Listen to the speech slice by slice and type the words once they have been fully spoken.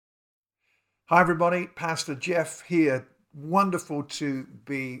Hi, everybody. Pastor Jeff here. Wonderful to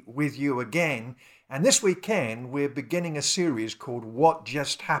be with you again. And this weekend, we're beginning a series called What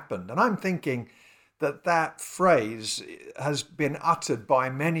Just Happened. And I'm thinking that phrase has been uttered by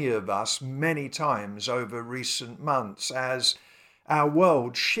many of us many times over recent months as our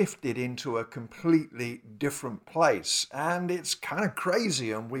world shifted into a completely different place. And it's kind of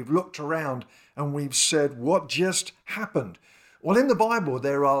crazy. And we've looked around and we've said, what just happened? Well, in the Bible,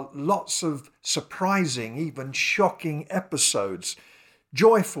 there are lots of surprising, even shocking episodes,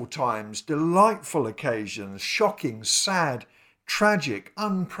 joyful times, delightful occasions, shocking, sad, tragic,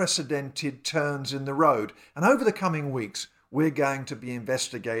 unprecedented turns in the road. And over the coming weeks, we're going to be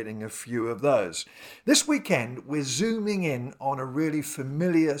investigating a few of those. This weekend, we're zooming in on a really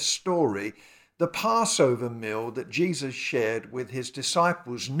familiar story, the Passover meal that Jesus shared with his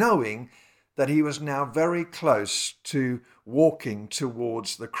disciples, knowing that he was now very close to walking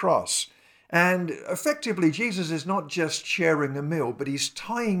towards the cross. And effectively, Jesus is not just sharing a meal, but he's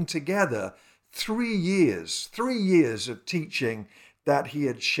tying together 3 years of teaching that he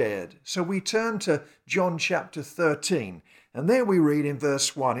had shared. So we turn to John chapter 13, and there we read in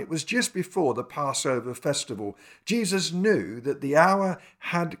verse 1, it was just before the Passover festival. Jesus knew that the hour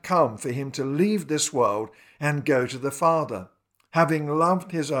had come for him to leave this world and go to the Father. Having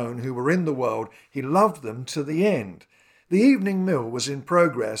loved his own who were in the world, he loved them to the end. The evening meal was in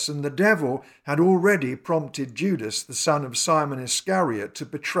progress, and the devil had already prompted Judas, the son of Simon Iscariot, to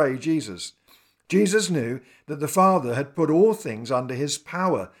betray Jesus. Jesus knew that the Father had put all things under his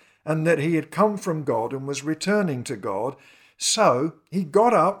power, and that he had come from God and was returning to God. So he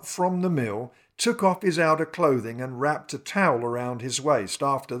got up from the meal, took off his outer clothing, and wrapped a towel around his waist.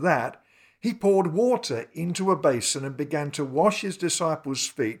 After that, he poured water into a basin and began to wash his disciples'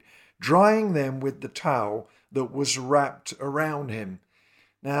 feet, drying them with the towel that was wrapped around him.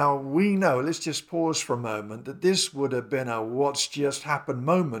 Now, we know, let's just pause for a moment, that this would have been a what's just happened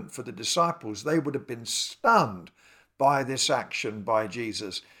moment for the disciples. They would have been stunned by this action by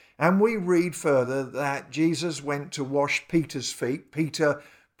Jesus. And we read further that Jesus went to wash Peter's feet. Peter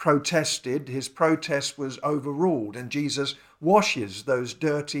protested. His protest was overruled, and Jesus washes those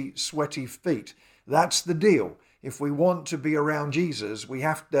dirty, sweaty feet. That's the deal. If we want to be around Jesus, we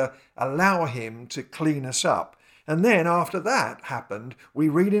have to allow him to clean us up. And then after that happened, we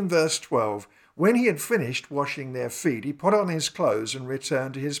read in verse 12, when he had finished washing their feet, he put on his clothes and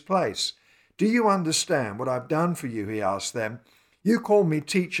returned to his place. Do you understand what I've done for you? He asked them. You call me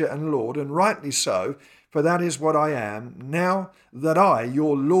teacher and Lord, and rightly so, for that is what I am. Now that I,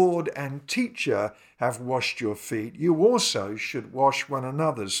 your Lord and teacher, have washed your feet, you also should wash one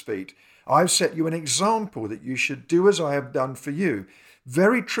another's feet. I've set you an example that you should do as I have done for you.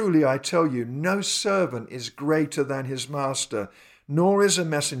 Very truly I tell you, no servant is greater than his master, nor is a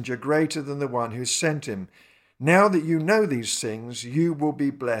messenger greater than the one who sent him. Now that you know these things, you will be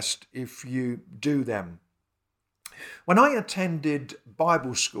blessed if you do them. When I attended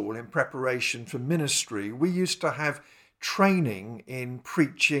Bible school in preparation for ministry, we used to have training in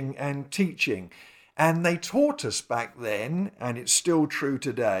preaching and teaching. And they taught us back then, and it's still true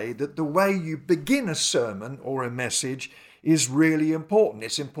today, that the way you begin a sermon or a message is really important.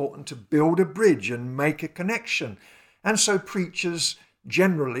 It's important to build a bridge and make a connection. And so preachers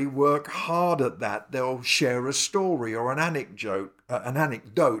generally work hard at that. They'll share a story or an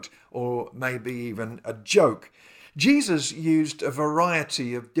anecdote, or maybe even a joke. Jesus used a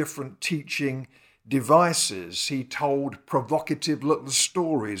variety of different teaching devices. He told provocative little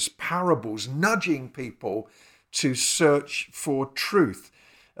stories, parables, nudging people to search for truth.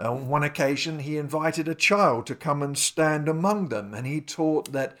 On one occasion, he invited a child to come and stand among them, and he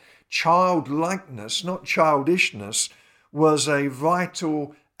taught that childlikeness, not childishness, was a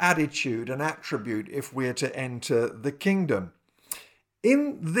vital attitude and attribute if we're to enter the kingdom.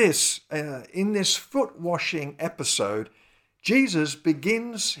 In this foot washing episode, Jesus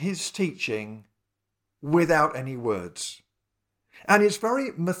begins his teaching without any words. And it's very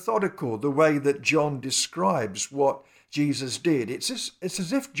methodical the way that John describes what Jesus did. It's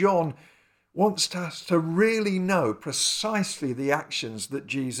as if John wants us to really know precisely the actions that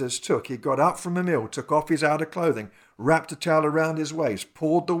Jesus took. He got up from a meal, took off his outer clothing, wrapped a towel around his waist,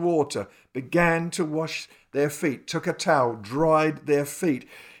 poured the water, began to wash their feet, took a towel, dried their feet.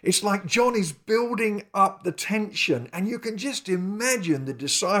 It's like John is building up the tension, and you can just imagine the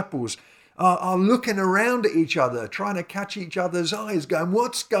disciples are looking around at each other, trying to catch each other's eyes, going,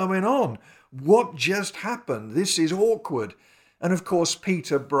 what's going on? What just happened? This is awkward. And of course,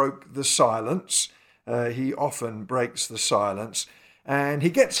 Peter broke the silence. He often breaks the silence. And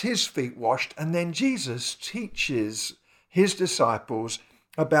he gets his feet washed. And then Jesus teaches his disciples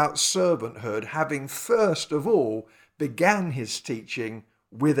about servanthood, having first of all began his teaching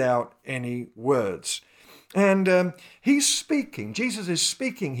without any words. And Jesus is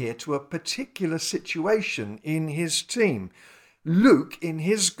speaking here to a particular situation in his team. Luke, in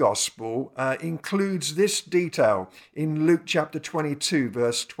his gospel, includes this detail in Luke chapter 22,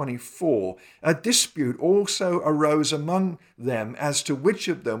 verse 24. A dispute also arose among them as to which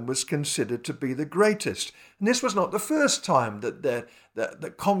of them was considered to be the greatest. And this was not the first time that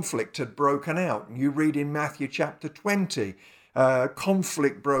the conflict had broken out. You read in Matthew chapter 20,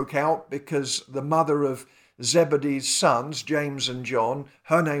 conflict broke out because the mother of Zebedee's sons, James and John,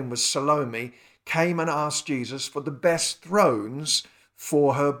 her name was Salome, came and asked Jesus for the best thrones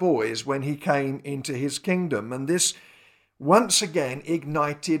for her boys when he came into his kingdom. And this once again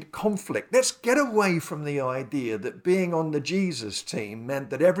ignited conflict. Let's get away from the idea that being on the Jesus team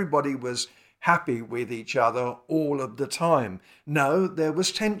meant that everybody was happy with each other all of the time. No, there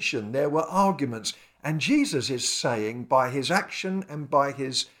was tension, there were arguments. And Jesus is saying by his action and by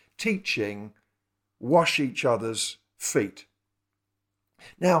his teaching, wash each other's feet.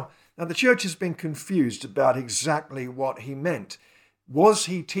 Now, the church has been confused about exactly what he meant. Was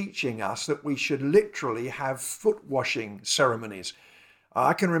he teaching us that we should literally have foot washing ceremonies?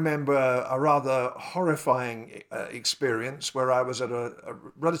 I can remember a rather horrifying experience where I was at a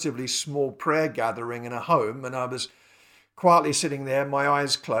relatively small prayer gathering in a home, and I was quietly sitting there, my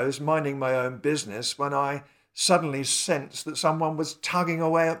eyes closed, minding my own business, when I suddenly sensed that someone was tugging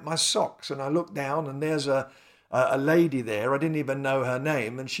away at my socks. And I looked down, and there's a lady there, I didn't even know her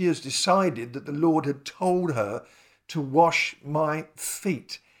name, and she has decided that the Lord had told her to wash my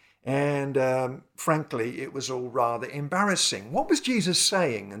feet. And frankly, it was all rather embarrassing. What was Jesus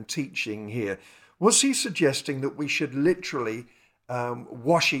saying and teaching here? Was he suggesting that we should literally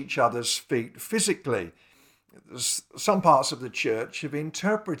wash each other's feet physically? Some parts of the church have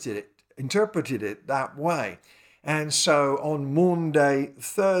interpreted it that way. And so on Maundy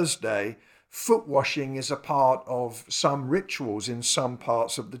Thursday, foot washing is a part of some rituals in some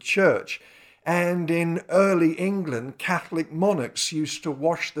parts of the church. And in early England, Catholic monarchs used to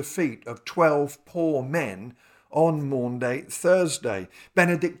wash the feet of 12 poor men on Maundy Thursday.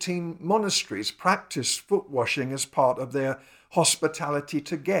 Benedictine monasteries practiced foot washing as part of their hospitality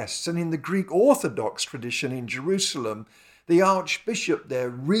to guests. And in the Greek Orthodox tradition in Jerusalem, the Archbishop there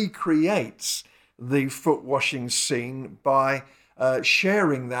recreates the foot washing scene by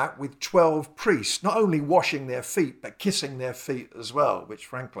sharing that with 12 priests, not only washing their feet, but kissing their feet as well, which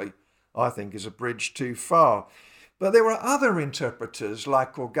frankly, I think is a bridge too far. But there were other interpreters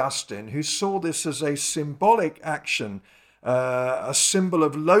like Augustine who saw this as a symbolic action, a symbol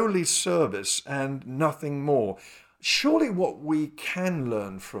of lowly service and nothing more. Surely what we can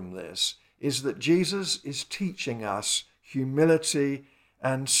learn from this is that Jesus is teaching us humility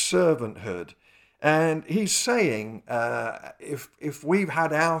and servanthood. And he's saying, if we've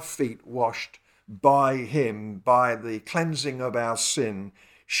had our feet washed by him, by the cleansing of our sin,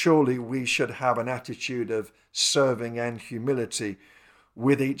 surely we should have an attitude of serving and humility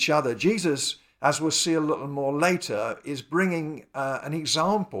with each other. Jesus, as we'll see a little more later, is bringing an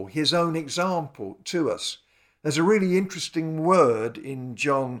example, his own example to us. There's a really interesting word in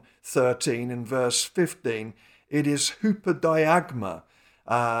John 13 and verse 15. It is hypodiagma.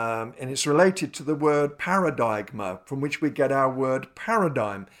 And it's related to the word paradigma, from which we get our word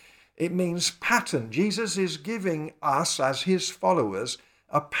paradigm. It means pattern. Jesus is giving us, as his followers,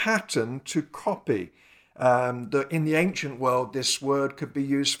 a pattern to copy. In the ancient world, this word could be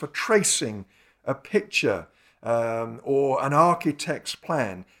used for tracing a picture or an architect's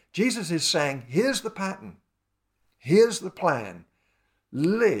plan. Jesus is saying, here's the pattern. Here's the plan.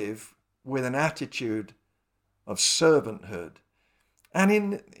 Live with an attitude of servanthood. And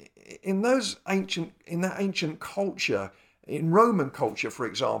in that ancient culture, in Roman culture, for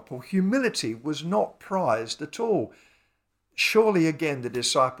example, humility was not prized at all. Surely again, the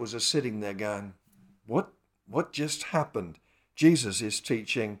disciples are sitting there going, what just happened? Jesus is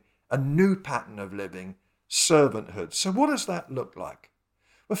teaching a new pattern of living, servanthood. So what does that look like?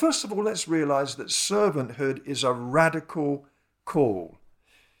 Well, first of all, let's realize that servanthood is a radical call.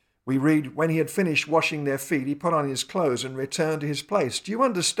 We read, when he had finished washing their feet, he put on his clothes and returned to his place. Do you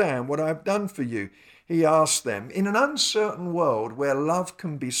understand what I've done for you? He asked them. In an uncertain world where love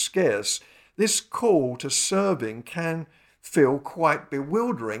can be scarce, this call to serving can feel quite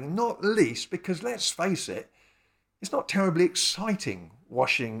bewildering, not least because, let's face it, it's not terribly exciting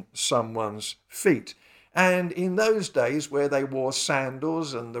washing someone's feet. And in those days where they wore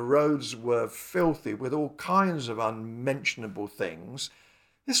sandals and the roads were filthy with all kinds of unmentionable things,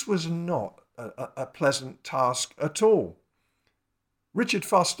 this was not a pleasant task at all. Richard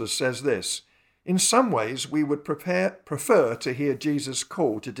Foster says this: in some ways, we would prefer to hear Jesus'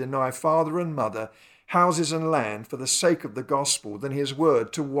 call to deny father and mother, houses and land for the sake of the gospel than his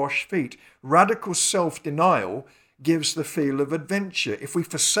word to wash feet. Radical self-denial gives the feel of adventure. If we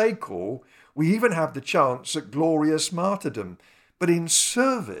forsake all, we even have the chance at glorious martyrdom. But in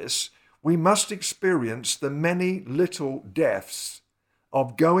service, we must experience the many little deaths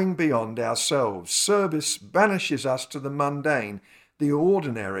of going beyond ourselves. Service banishes us to the mundane, the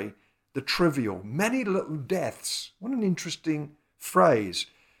ordinary, the trivial. Many little deaths. What an interesting phrase.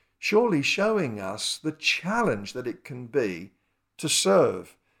 Surely showing us the challenge that it can be to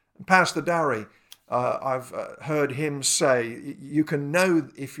serve. Pastor Darry, I've heard him say, you can know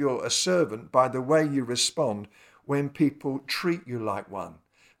if you're a servant by the way you respond when people treat you like one.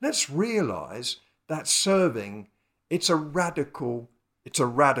 Let's realize that serving, it's a radical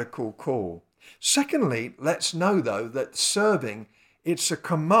call. Secondly, let's know though that serving, it's a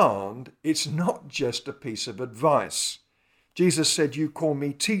command. It's not just a piece of advice. Jesus said, you call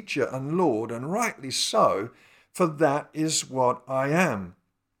me teacher and Lord, and rightly so, for that is what I am.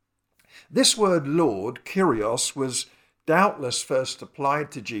 This word Lord, Kyrios, was doubtless first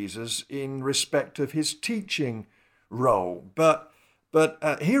applied to Jesus in respect of his teaching role. But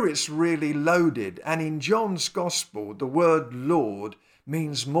here it's really loaded. And in John's Gospel, the word Lord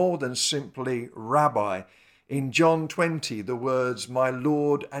means more than simply rabbi. In John 20, the words, my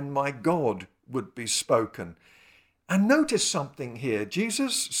Lord and my God, would be spoken. And notice something here.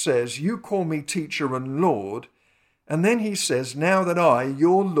 Jesus says, you call me teacher and Lord. And then he says, now that I,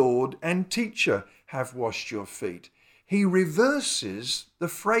 your Lord and teacher, have washed your feet. He reverses the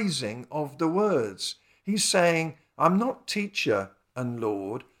phrasing of the words. He's saying, I'm not teacher and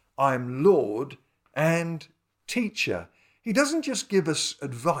Lord, I'm Lord and teacher. He doesn't just give us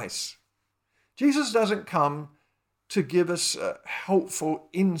advice. Jesus doesn't come to give us helpful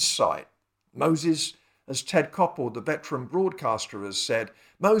insight. Moses, as Ted Koppel, the veteran broadcaster, has said,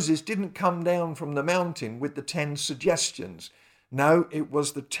 Moses didn't come down from the mountain with the 10 suggestions. No, it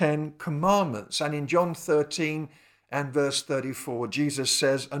was the 10 commandments. And in John 13 and verse 34, Jesus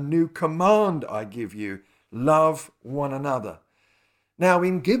says, a new command I give you, love one another. Now,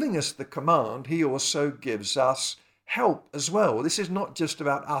 in giving us the command, he also gives us help as well. This is not just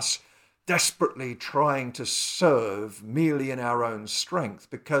about us desperately trying to serve merely in our own strength,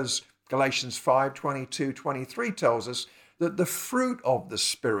 because Galatians 5:22-23 tells us that the fruit of the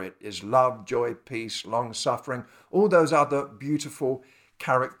Spirit is love, joy, peace, long-suffering, all those other beautiful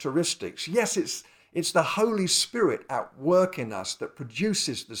characteristics. Yes, it's the Holy Spirit at work in us that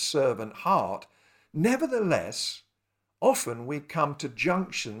produces the servant heart. Nevertheless, often we come to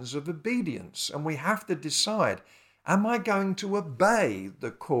junctions of obedience and we have to decide, am I going to obey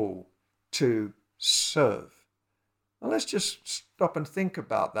the call to serve? Now let's just stop and think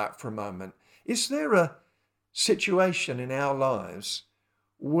about that for a moment. Is there a situation in our lives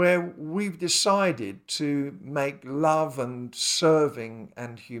where we've decided to make love and serving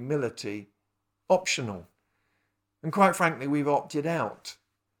and humility optional? And quite frankly, we've opted out.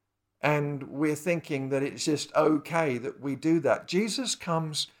 And we're thinking that it's just okay that we do that. Jesus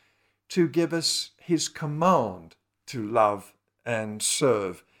comes to give us his command to love and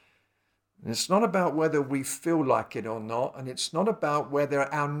serve. And it's not about whether we feel like it or not, and it's not about whether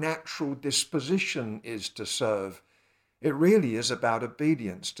our natural disposition is to serve. It really is about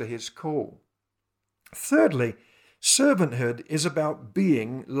obedience to his call. Thirdly, servanthood is about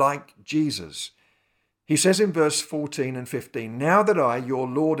being like Jesus. He says in verse 14 and 15, now that I, your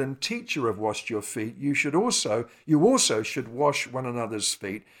Lord and teacher, have washed your feet, you also should wash one another's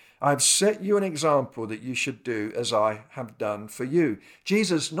feet. I've set you an example that you should do as I have done for you.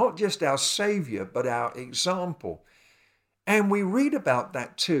 Jesus, not just our Savior, but our example. And we read about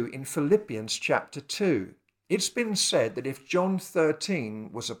that too in Philippians chapter 2. It's been said that if John 13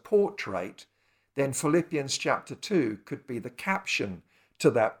 was a portrait, then Philippians chapter 2 could be the caption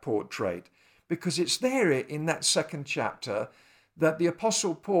to that portrait. Because it's there in that second chapter that the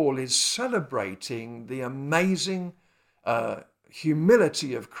Apostle Paul is celebrating the amazing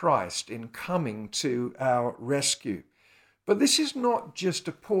humility of Christ in coming to our rescue. But this is not just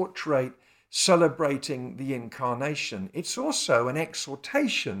a portrait celebrating the incarnation. It's also an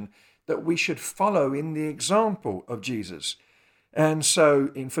exhortation that we should follow in the example of Jesus. And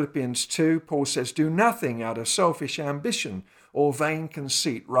so in Philippians 2, Paul says, do nothing out of selfish ambition or vain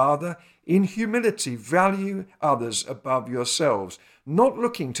conceit. Rather, in humility, value others above yourselves, not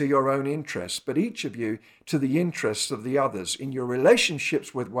looking to your own interests, but each of you to the interests of the others. In your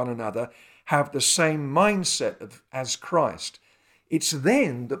relationships with one another, have the same mindset as Christ. It's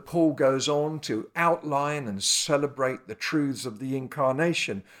then that Paul goes on to outline and celebrate the truths of the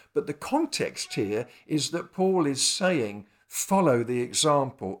incarnation. But the context here is that Paul is saying, follow the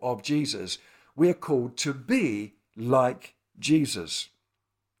example of Jesus. We're called to be like Jesus.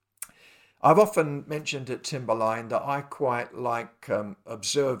 I've often mentioned at Timberline that I quite like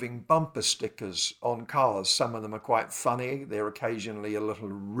observing bumper stickers on cars. Some of them are quite funny. They're occasionally a little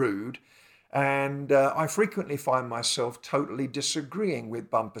rude. And I frequently find myself totally disagreeing with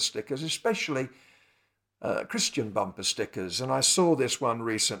bumper stickers, especially Christian bumper stickers. And I saw this one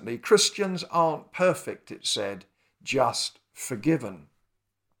recently. Christians aren't perfect, it said, just forgiven.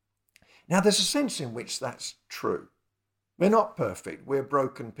 Now, there's a sense in which that's true. We're not perfect. We're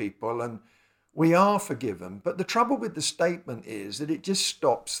broken people and we are forgiven. But the trouble with the statement is that it just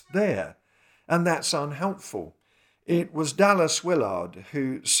stops there. And that's unhelpful. It was Dallas Willard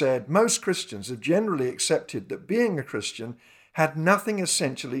who said, most Christians have generally accepted that being a Christian had nothing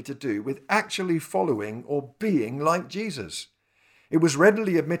essentially to do with actually following or being like Jesus. It was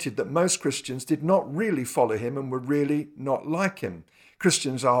readily admitted that most Christians did not really follow him and were really not like him.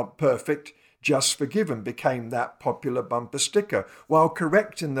 Christians aren't perfect, just forgiven became that popular bumper sticker. While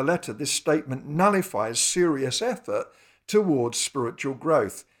correct in the letter, this statement nullifies serious effort towards spiritual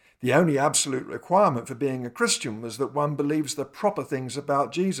growth. The only absolute requirement for being a Christian was that one believes the proper things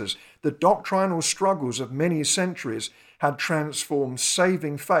about Jesus. The doctrinal struggles of many centuries had transformed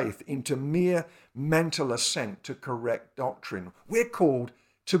saving faith into mere mental assent to correct doctrine. We're called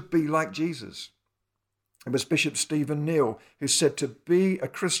to be like Jesus. It was Bishop Stephen Neal who said to be a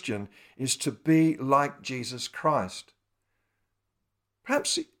Christian is to be like Jesus Christ.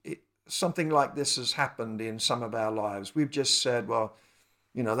 Perhaps something like this has happened in some of our lives. We've just said, well,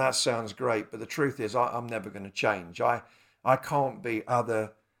 you know, that sounds great, but the truth is I'm never going to change. I can't be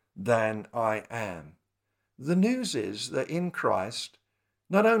other than I am. The news is that in Christ,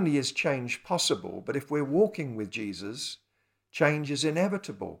 not only is change possible, but if we're walking with Jesus, change is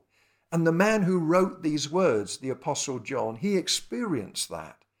inevitable. And the man who wrote these words, the Apostle John, he experienced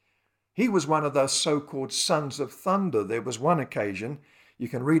that. He was one of those so-called sons of thunder. There was one occasion, you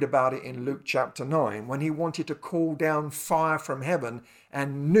can read about it in Luke chapter 9, when he wanted to call down fire from heaven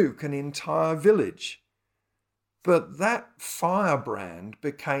and nuke an entire village. But that firebrand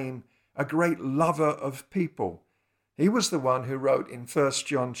became a great lover of people. He was the one who wrote in 1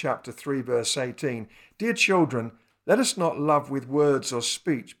 John chapter 3, verse 18, "Dear children, let us not love with words or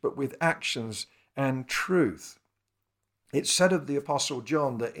speech, but with actions and truth." It's said of the Apostle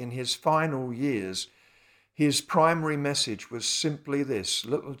John that in his final years, his primary message was simply this: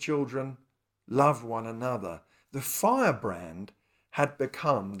 little children, love one another. The firebrand had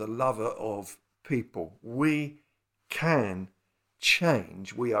become the lover of people. We can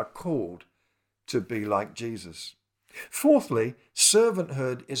change. We are called to be like Jesus. Fourthly,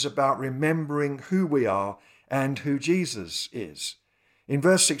 servanthood is about remembering who we are and who Jesus is. In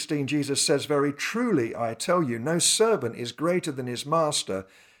verse 16, Jesus says, "Very truly, I tell you, no servant is greater than his master,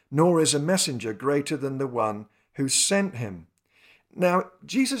 nor is a messenger greater than the one who sent him." Now,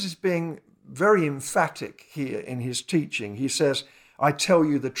 Jesus is being very emphatic here in his teaching. He says, "I tell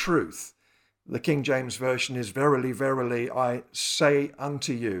you the truth." The King James Version is, "Verily, verily, I say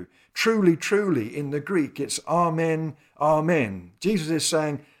unto you." Truly, truly, in the Greek, it's amen, amen. Jesus is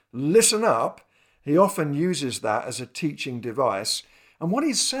saying, listen up. He often uses that as a teaching device. And what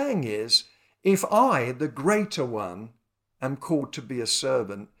he's saying is, if I, the greater one, am called to be a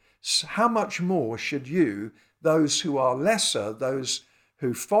servant, how much more should you, those who are lesser, those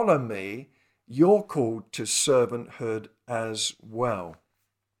who follow me, you're called to servanthood as well.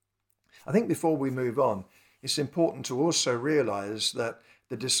 I think before we move on, it's important to also realize that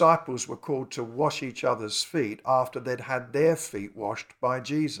the disciples were called to wash each other's feet after they'd had their feet washed by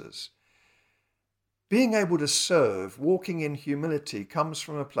Jesus. Being able to serve, walking in humility, comes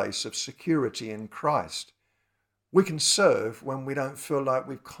from a place of security in Christ. We can serve when we don't feel like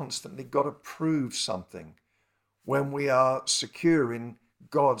we've constantly got to prove something, when we are secure in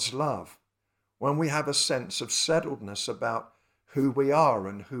God's love, when we have a sense of settledness about who we are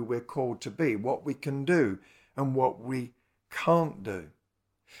and who we're called to be, what we can do and what we can't do.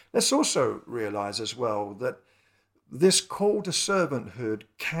 Let's also realize as well that this call to servanthood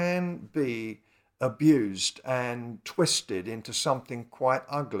can be abused and twisted into something quite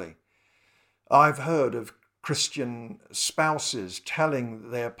ugly. I've heard of Christian spouses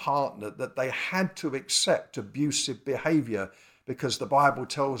telling their partner that they had to accept abusive behavior because the Bible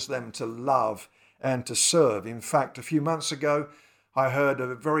tells them to love and to serve. In fact, a few months ago, I heard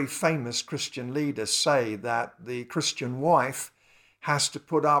a very famous Christian leader say that the Christian wife has to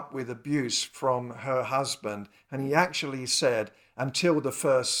put up with abuse from her husband. And he actually said, until the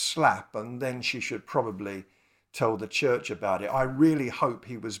first slap, and then she should probably tell the church about it. I really hope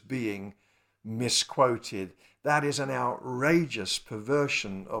he was being misquoted. That is an outrageous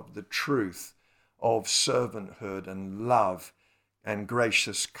perversion of the truth of servanthood and love and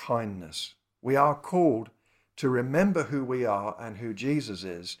gracious kindness. We are called to remember who we are and who Jesus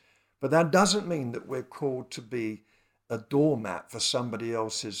is, but that doesn't mean that we're called to be a doormat for somebody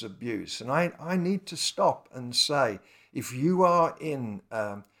else's abuse. And I need to stop and say, if you are in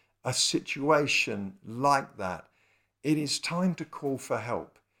a situation like that, it is time to call for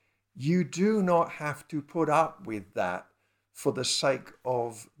help. You do not have to put up with that for the sake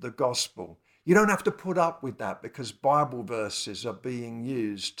of the gospel. You don't have to put up with that because Bible verses are being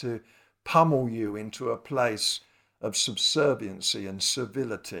used to pummel you into a place of subserviency and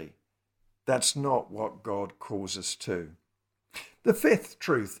servility. That's not what God calls us to. The fifth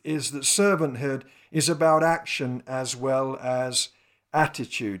truth is that servanthood is about action as well as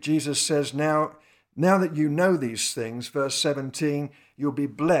attitude. Jesus says, now that you know these things, verse 17, you'll be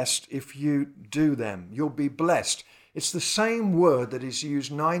blessed if you do them. You'll be blessed. It's the same word that is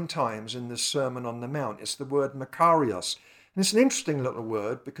used 9 times in the Sermon on the Mount. It's the word makarios. And it's an interesting little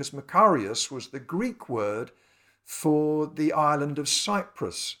word because makarios was the Greek word for the island of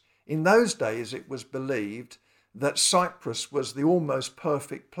Cyprus. In those days, it was believed that Cyprus was the almost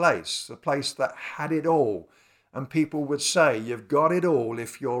perfect place, the place that had it all. And people would say, you've got it all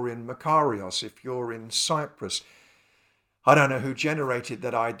if you're in Makarios, if you're in Cyprus. I don't know who generated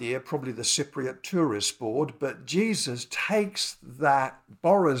that idea, probably the Cypriot Tourist Board, but Jesus takes that,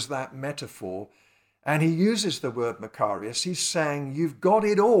 borrows that metaphor, and he uses the word Makarios. He's saying, you've got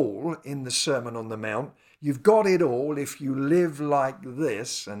it all in the Sermon on the Mount. You've got it all if you live like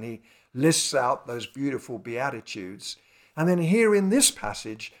this. And he lists out those beautiful Beatitudes. And then here in this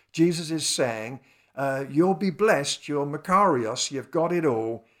passage, Jesus is saying, you'll be blessed, you're Makarios, you've got it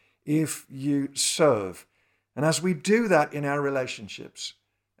all if you serve. And as we do that in our relationships,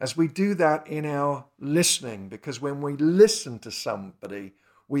 as we do that in our listening, because when we listen to somebody,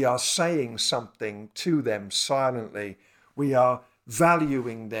 we are saying something to them silently. We are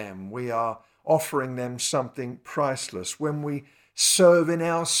valuing them. We are offering them something priceless. When we serve in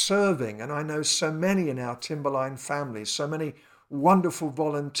our serving, and I know so many in our Timberline family, so many wonderful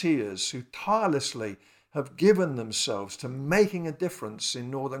volunteers who tirelessly have given themselves to making a difference in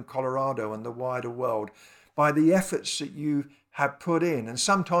northern Colorado and the wider world by the efforts that you have put in. And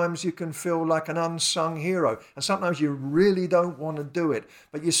sometimes you can feel like an unsung hero, and sometimes you really don't want to do it.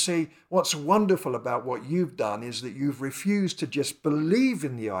 But you see, what's wonderful about what you've done is that you've refused to just believe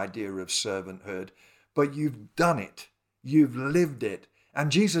in the idea of servanthood, but you've done it. You've lived it.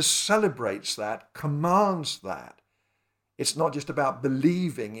 And Jesus celebrates that, commands that. It's not just about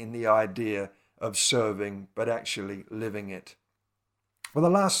believing in the idea of serving, but actually living it. Well, the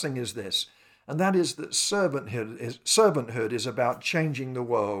last thing is this, and that is that servanthood is about changing the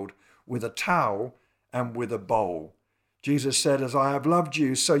world with a towel and with a bowl. Jesus said, as I have loved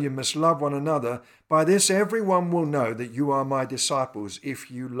you, so you must love one another. By this, everyone will know that you are my disciples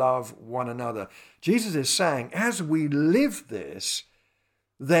if you love one another. Jesus is saying, as we live this,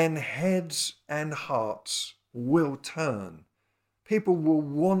 then heads and hearts will turn. People will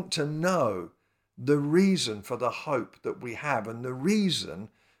want to know the reason for the hope that we have and the reason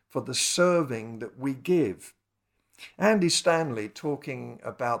for the serving that we give. Andy Stanley, talking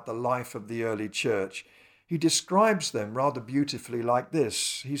about the life of the early church, he describes them rather beautifully like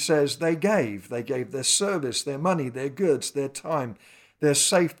this. He says, they gave their service, their money, their goods, their time, their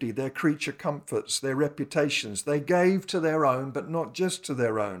safety, their creature comforts, their reputations. They gave to their own, but not just to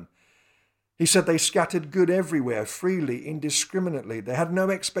their own. He said they scattered good everywhere, freely, indiscriminately. They had no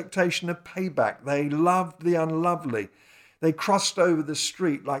expectation of payback. They loved the unlovely. They crossed over the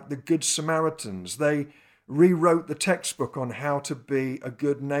street like the Good Samaritans. They rewrote the textbook on how to be a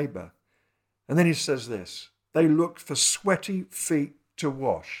good neighbor. And then he says this, they looked for sweaty feet to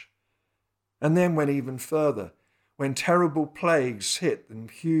wash. And then went even further. When terrible plagues hit and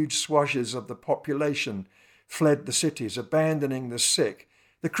huge swathes of the population fled the cities, abandoning the sick,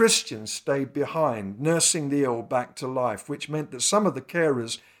 the Christians stayed behind, nursing the ill back to life, which meant that some of the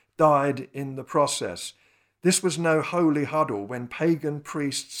carers died in the process. This was no holy huddle. When pagan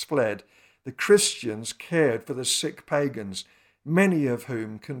priests fled, the Christians cared for the sick pagans, many of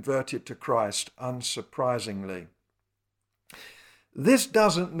whom converted to Christ unsurprisingly. This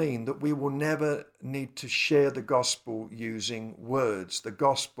doesn't mean that we will never need to share the gospel using words. The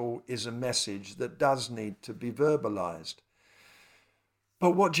gospel is a message that does need to be verbalized.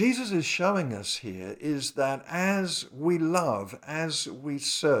 But what Jesus is showing us here is that as we love, as we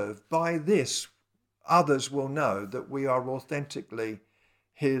serve, by this, others will know that we are authentically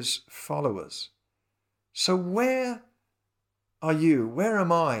his followers. So where are you? Where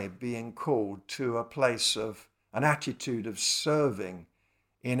am I being called to a place of an attitude of serving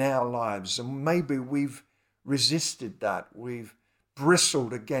in our lives? And maybe we've resisted that. We've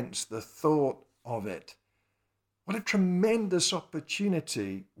bristled against the thought of it. What a tremendous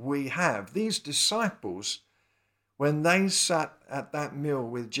opportunity we have. These disciples, when they sat at that meal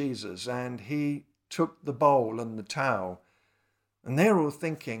with Jesus and he took the bowl and the towel, and they're all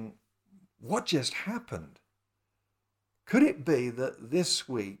thinking, what just happened? Could it be that this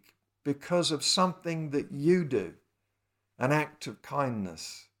week, because of something that you do, an act of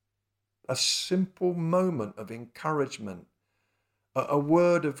kindness, a simple moment of encouragement, a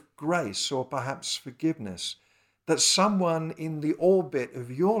word of grace or perhaps forgiveness, that someone in the orbit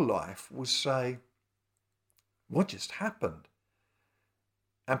of your life will say, what just happened?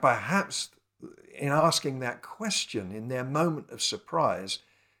 And perhaps in asking that question, in their moment of surprise,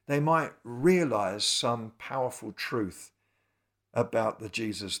 they might realize some powerful truth about the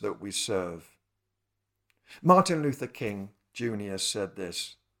Jesus that we serve. Martin Luther King Jr. said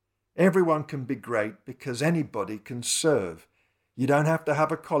this: everyone can be great because anybody can serve. You don't have to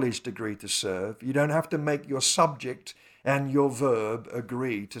have a college degree to serve. You don't have to make your subject and your verb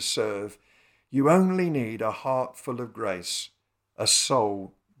agree to serve. You only need a heart full of grace, a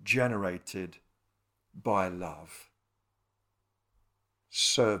soul generated by love.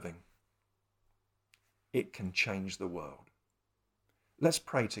 Serving. It can change the world. Let's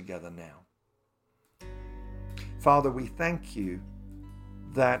pray together now. Father, we thank you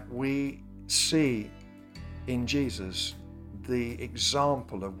that we see in Jesus the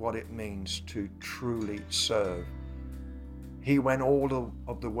example of what it means to truly serve. He went all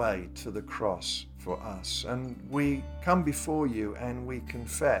of the way to the cross for us, and we come before you and we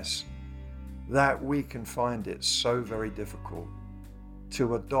confess that we can find it so very difficult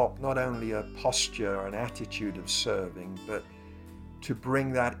to adopt not only a posture, an attitude of serving, but to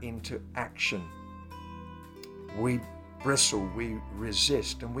bring that into action. We bristle, we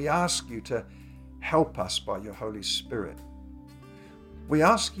resist, and we ask you to help us by your Holy Spirit. We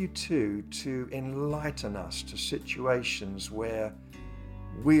ask you too to enlighten us to situations where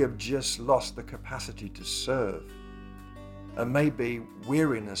we have just lost the capacity to serve. And maybe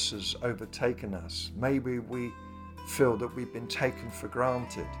weariness has overtaken us. Maybe we feel that we've been taken for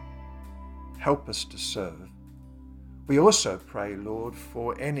granted. Help us to serve. We also pray, Lord,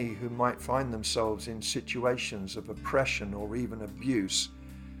 for any who might find themselves in situations of oppression or even abuse,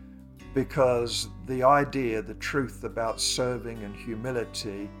 because the idea, the truth about serving and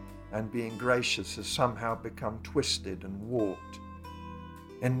humility and being gracious has somehow become twisted and warped.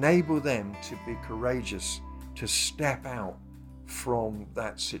 Enable them to be courageous, to step out from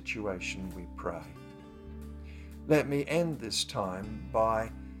that situation, we pray. Let me end this time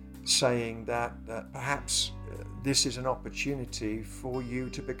by saying that perhaps this is an opportunity for you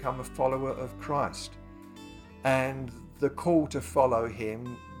to become a follower of Christ. And the call to follow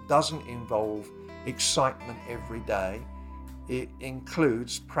him doesn't involve excitement every day. It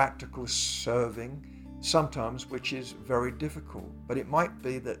includes practical serving, sometimes which is very difficult. But it might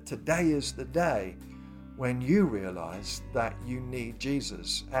be that today is the day when you realize that you need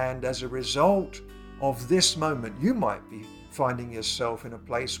Jesus. And as a result of this moment, you might be finding yourself in a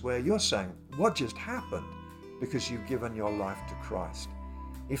place where you're saying, what just happened? Because you've given your life to Christ.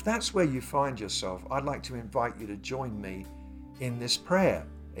 If that's where you find yourself, I'd like to invite you to join me in this prayer.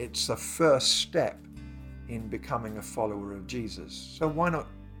 It's the first step in becoming a follower of Jesus. So why not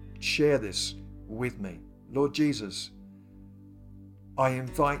share this with me? Lord Jesus, I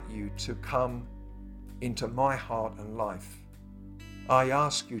invite you to come into my heart and life. I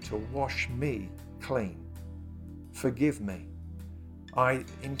ask you to wash me clean. Forgive me. I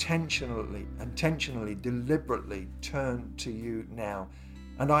intentionally, deliberately turn to you now.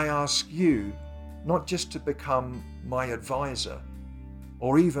 And I ask you not just to become my advisor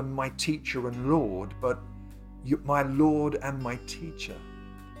or even my teacher and Lord, but my Lord and my teacher.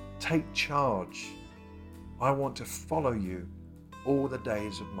 Take charge. I want to follow you all the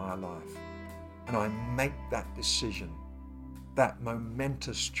days of my life. And I make that decision, that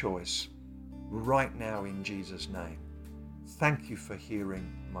momentous choice, right now in Jesus' name. Thank you for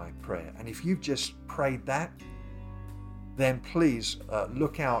hearing my prayer. And if you've just prayed that, then please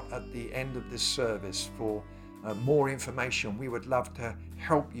look out at the end of this service for more information. We would love to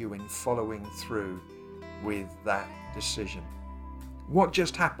help you in following through with that decision. What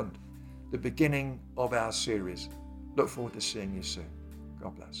just happened? The beginning of our series. Look forward to seeing you soon.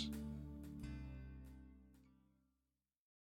 God bless.